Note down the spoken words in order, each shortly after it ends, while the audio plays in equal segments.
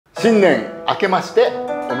新年明けましてお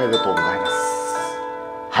めでとうございます。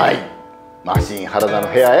はい、マシーン原田の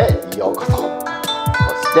部屋へようこそ。そして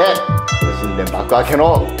新年幕開け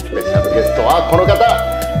のスペシャルゲストはこの方、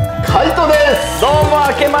カイトです。どうも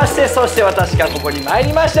明けまして、そして私がここに参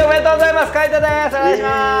りまして、おめでとうございます。カイトです。お願いし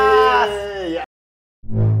ます。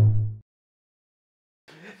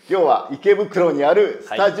今日は池袋にある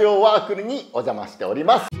スタジオワークルにお邪魔しており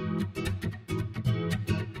ます。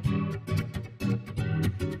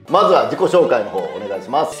まずは自己紹介の方お願いし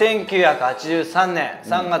ます。1983年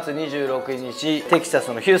3月26日、テキサス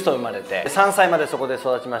のヒューストン生まれて、3歳までそこで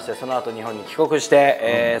育ちまして、その後日本に帰国し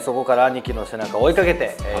て、そこから兄貴の背中を追いかけ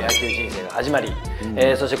て、野球人生が始まり、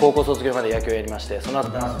そして高校卒業まで野球をやりまして、その後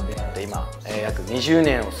ダンスでやって今、約20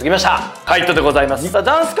年を過ぎました。カイトでございます。ダ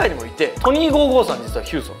ンス界にもいて、トニー55さん実は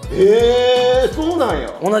ヒューストン。そうなん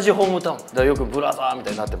や。同じホームタウンだからよくブラザーみた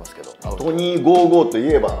いになってますけど、トニー55と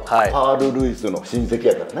いえば、パール・ルイスの親戚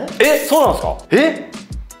やからね。そうなんです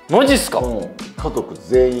か。マジっすか。家族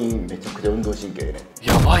全員めちゃくちゃ運動神経ね。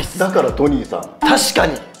やばいっす。だからトニーさん、確か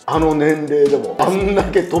にあの年齢でもあんだ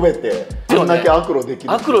け飛べて、あんだけアクロでき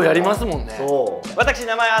る。アクロやりますもんね。そう。私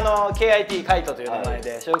名前KITE カイトという名前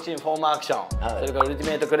で、所属チームフォーマーアクション、それから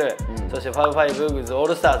UltimateCrew、そして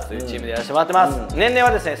FAB5BOOGzALLSTARzというチームでやらせてもらってます。年齢は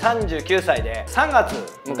ですね39歳で、3月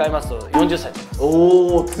迎えますと40歳になります。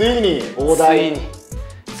おお、ついに大台。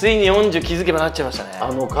ついに40気づけばなっちゃいましたね。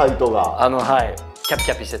あのカイトがキャピ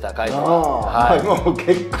キャピしてたカイトが、今も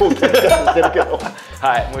結構キャピキャピしてるけどもう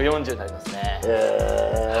40になりますね。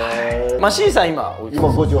マシーンさん今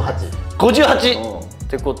58っ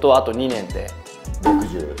てことはあと2年で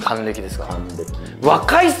60還暦ですか。還暦。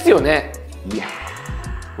若いっすよね。いや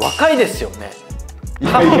若いですよね。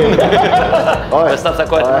スタッフさん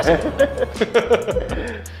こうやってましたけど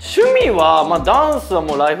趣味はダンスは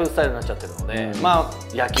もうライフスタイルになっちゃってるので、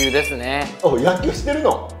野球ですね。野球してる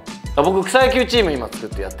の？僕草野球チーム今作っ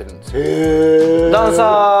てやってるんですよ。ダン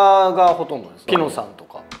サーがほとんどです。ピノさんと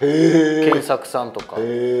か健作さんとか、あ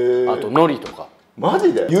とノリとか。マ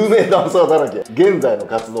ジで有名ダンサーだらけ。現在の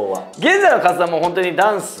活動はも本当に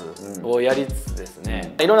ダンスをやりつつです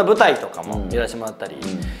ね、いろんな舞台とかもやらせてもらったり、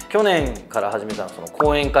去年から始めたのはその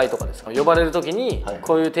講演会とかですか。呼ばれる時に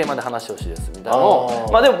こういうテーマで話してほしいですみたいなの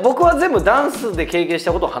を、でも僕は全部ダンスで経験し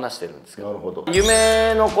たことを話してるんですけど、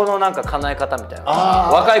夢のこのなんか叶え方みたいな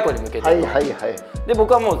若い子に向けてで、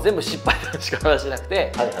僕はもう全部失敗しか話してなく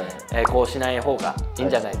て、こうしない方がいいん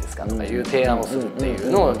じゃないですかとかいう提案をするってい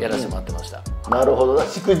うのをやらせてもらってました。なるほど。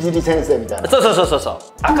しくじり先生みたいな。そう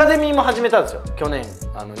アカデミーも始めたんですよ、去年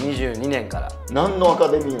22年から。何のアカ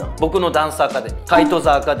デミーなの？僕のダンスアカデミー、カイト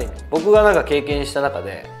ザアカデミー。僕がなんか経験した中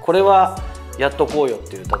でこれはやっとこうよっ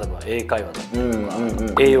ていう、例えば英会話だったり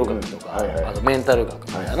とか栄養学とか、あとメンタル学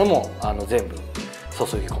みたいなのも全部注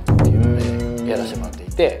ぎ込むっていうのでやらせてもらってい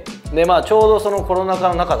て、でちょうどそのコロナ禍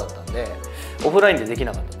の中だったんでオフラインででき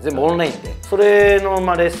なかったんで、全部オンラインでそれの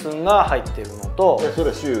レッスンが入ってるのと。そ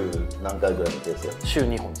れは週何回ぐらいのペースや？週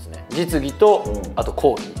2本ですね。実技とあと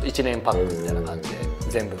講義1年パックみたいな感じで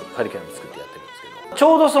全部カリキュラム作ってやってるんですけど、ち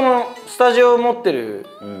ょうどそのスタジオを持ってる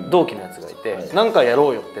同期のやつがいて、何かや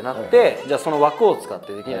ろうよってなって、じゃあその枠を使っ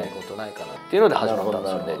てできないことないかなっていうので始まったんで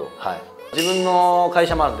すよね。自分の会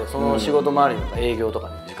社もあるんで、その仕事周りの営業とか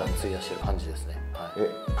に時間費やしてる感じですね。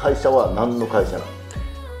会社は何の会社なの？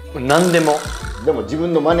何でも。でも自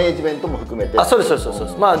分のマネージメントも含めて。そうです。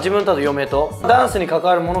自分と嫁とダンスに関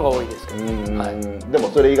わるものが多いですけど。でも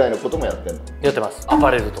それ以外のこともやってんの？やってます。アパ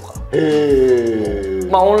レルとか。オ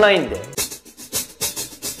ンラインで。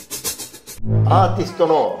アーティスト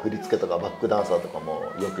の振り付けとかバックダンサーとかも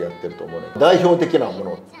よくやってると思うね。代表的なも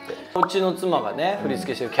のって。うちの妻がね振り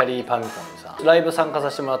付けしてるキャリーパミュパミさん、ライブ参加さ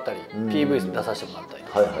せてもらったり、PV 出させてもらったり。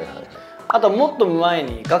あともっと前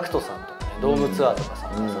にガクトさんとかね、ドームツアーとか参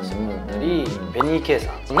加させてもらったり、ベニー K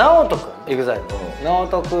さん、直人くん、EXILE の直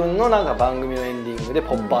人くんのなんか番組のエンディングで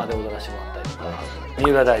ポッパーで踊らせてもらったりとか、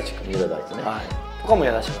三浦大知くん、とかも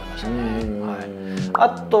やらせてもらいましたね。あ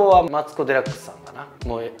とはマツコ・デラックスさんかな、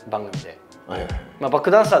もう番組でバッ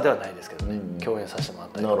クダンサーではないですけどね、共演させてもら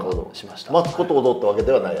ったりとかしました。マツコと踊ったわけ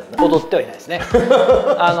ではないやつね。踊ってはいないですね。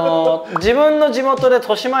自分の地元で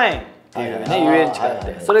豊島園っていうね遊園地があっ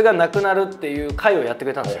て、それがなくなるっていう会をやってく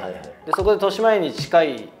れたんですよ。でそこで豊島園に近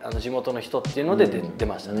い地元の人っていうので出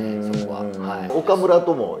ましたね、そこは。岡村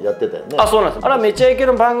ともやってたよね。そうなんです。あれはめちゃイケ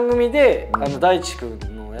の番組で大地君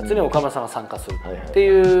のやつに岡村さんが参加するって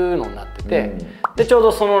いうのになってて、でちょう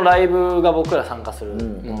どそのライブが僕ら参加する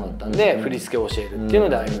ものだったんで、振り付けを教えるっていうの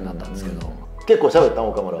でああいうふうになったんですけど。結構喋った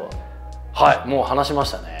岡村は？もう話しま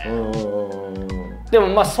したね。で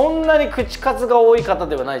もそんなに口数が多い方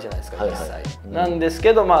ではないじゃないですか実際。なんです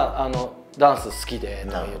けどダンス好きで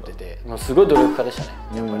とか言ってて、もうすごい努力家でしたね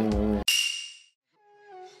やっぱり。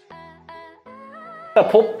だか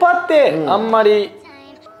らポッパーってあんまり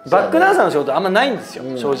バックダンサーの仕事あんまないんですよ、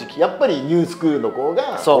正直。やっぱりニュースクールの子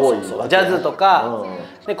が多いわけ、ジャズとか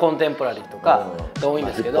でコンテンポラリーとかが多いん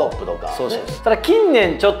ですけど、ただ近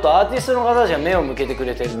年ちょっとアーティストの方たちが目を向けてく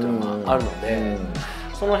れてるっていうのがあるので、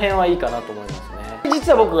その辺はいいかなと思いますね。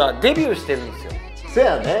実は僕がデビューしてるんですよ。せ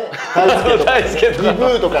やね、大輔とかリブ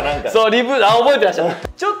ーとかなんか、そうリブー、覚えてらっしゃる。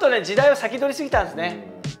ちょっとね時代を先取りすぎたんですね。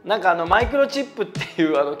なんかマイクロチップってい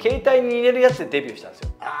う携帯に入れるやつでデビューしたんですよ。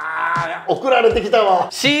ああ、送られてきたわ。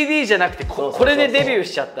 CD じゃなくてこれでデビュー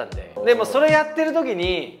しちゃったんで。でもそれやってる時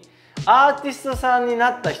にアーティストさんにな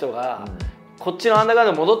った人がこっちのアンダーグラ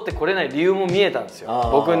ウンド戻ってこれない理由も見えたんですよ、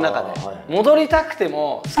僕の中で。戻りたくて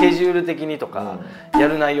もスケジュール的にとかや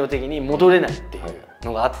る内容的に戻れないっていう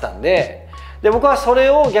のがあったんで、僕はそれ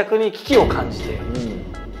を逆に危機を感じて、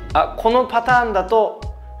あ、このパターンだと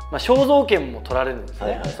肖像権も取られるんです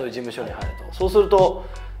ね、そういう事務所に入ると。そうすると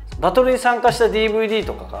バトルに参加した DVD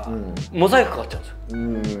とかがモザイクかかっちゃう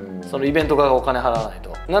んですよ、そのイベント側がお金払わない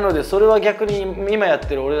と。なのでそれは逆に今やっ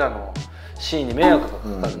てる俺らのシーンに迷惑が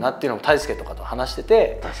かかるなっていうのも大輔とかと話して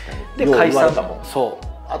て、で解散。そう、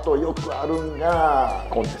あとよくあるんが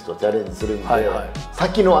コンテストチャレンジするんで、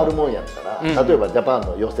先のあるもんやったら、例えばジャパン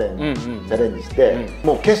の予選チャレンジして、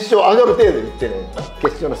もう決勝上がる程度で言ってね、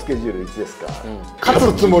決勝のスケジュールいつですか、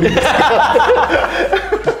勝つつもりですか。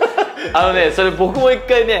それ僕も一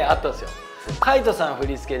回ねあったんですよ。カイトさん振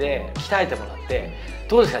り付けで鍛えてもらって「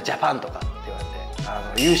どうですかジャパン」とかって言われ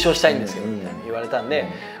て「優勝したいんですけど」みたいに言われたんで、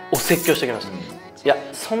お説教してきました。いや、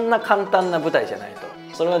そんな簡単な舞台じゃないと、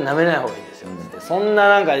それはなめない方がいいですよって。そんな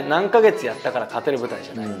なんか何ヶ月やったから勝てる舞台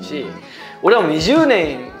じゃないし、俺はもう20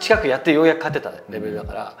年近くやってようやく勝てたレベルだ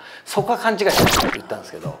から、そこは勘違いしないって言ったんで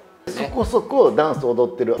すけど、そこそこダンス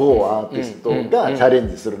踊ってる某アーティストがチャレン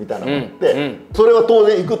ジするみたいなのがあって、それは当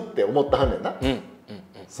然行くって思ったはんねんな、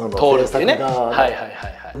その制作側が。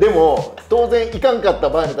でも当然行かんかった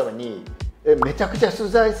場合のためにめちゃくちゃ取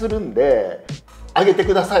材するんであげて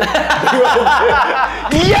くださいって言わ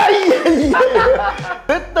れて、いやいやいやいや、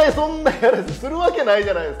絶対そんなやらずするわけない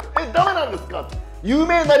じゃないですか。ダメなんですか、有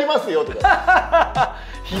名になりますよとか。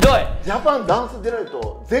ひどい。ジャパンダンス出ない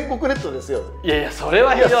と全国ネットですよ。いやいや、それ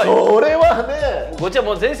はひどい。それはね、こっちは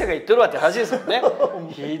もう全世界言ってるわって話ですもんね。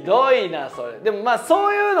ひどいなそれ。でも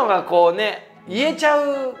そういうのがこうね言えちゃ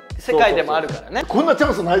う世界でもあるからね。こんなチ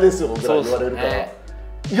ャンスないですよ僕ら言われるから、い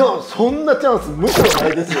やそんなチャンスむしろな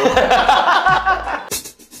いですよ。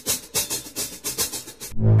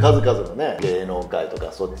数々のね芸能界と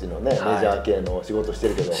かそっちのね、メジャー系の仕事して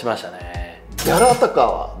るけど、しましたね。ギャラとか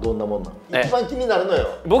はどんなもんなの？一番気になるのよ。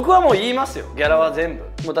僕はもう言いますよ、ギャラは全部。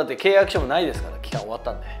もうだって契約書もないですから、期間終わっ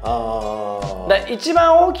たんで。一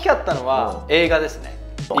番大きかったのは映画ですね。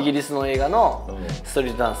イギリスの映画の「ストリ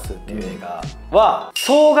ートダンス」っていう映画は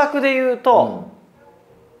総額で言うと、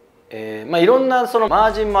いろんなそのマ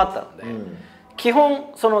ージンもあったので、基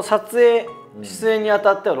本その撮影出演にあ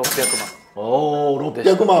たっては600万。おお、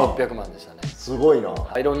600万。600万でしたね。すごいな。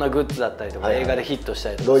いろんなグッズだったりとか映画でヒットし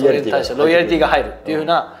たりとか、それに対してロイヤリティが入るっていう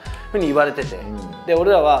ふうに言われてて、で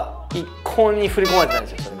俺らは一向に振り込まれてないん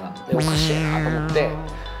ですよ、それが。でおかしいなと思って、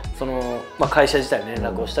その会社自体に連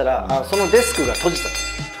絡をしたら、そのデスクが閉じたんです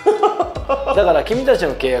よ。だから君たち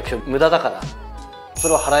の契約書無駄だからそ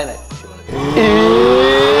れは払えないって言われて、みたい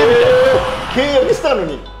な。契約したの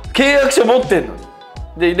に、契約書持ってんのに。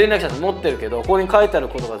で連絡したら持ってるけどここに書いてある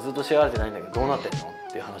ことがずっと支払われてないんだけどどうなってんの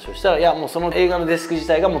っていう話をしたら、いやもうその映画のデスク自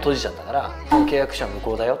体がもう閉じちゃったからその契約書は無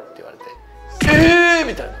効だよって言われて、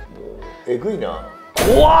みたいな。えぐいな。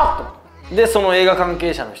怖っと思って。でその映画関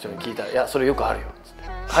係者の人に聞いたら「いやそれよくあるよ」っつって。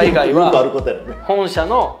海外は本社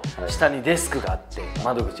の下にデスクがあって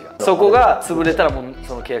窓口が、そこが潰れたらもう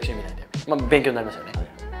その契約書見ないんだよ。勉強になりましたよね。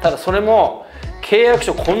ただそれも契約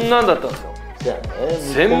書こんなんだったんですよ。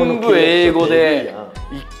全部英語で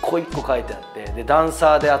一個一個書いてあって、でダン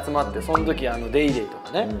サーで集まって、その時デイデイと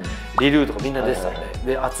かね、リルーとかみんな出てたん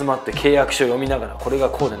で、集まって契約書読みながらこれが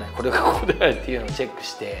こうでないこれがこうでないっていうのをチェック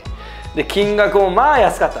して、で金額もまあ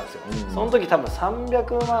安かったんですよ。その時多分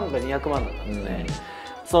300万か200万だったんですね。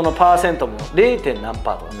そのパーセントも 0. 何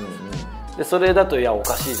パーとかだったんですよ。でそれだといやお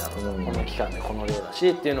かしいだろうと、この期間でこの量だし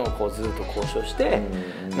っていうのをこうずっと交渉して、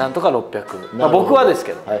なんとか600、僕はです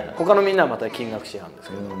けど、他のみんなはまた金額違うんです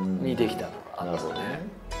けどにできたのがあったので、い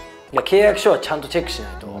や契約書はちゃんとチェックしな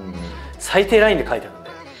いと、最低ラインで書いてあるんで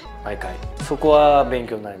毎回、そこは勉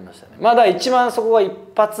強になりましたね。まだ一番そこが一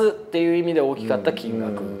発っていう意味で大きかった金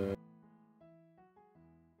額。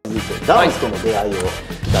ダンスとの出会いを聞い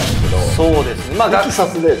たんですけど、そうですね、テキサ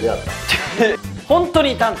スで出会った。本当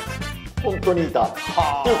にいたんです。本当にいた。っ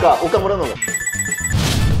ていうか岡村のが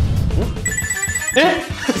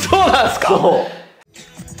そうなんですか。そう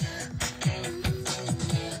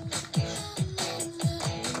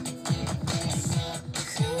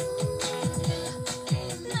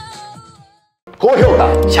高評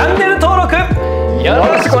価、チャンネル登録よ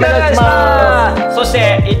ろしくお願いします。そし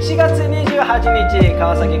て1月28日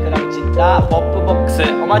川崎クラブチッターポップボックス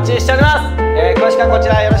お待ちしております。詳しくはこち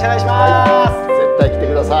らよろしくお願いします。絶対来て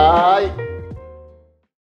ください。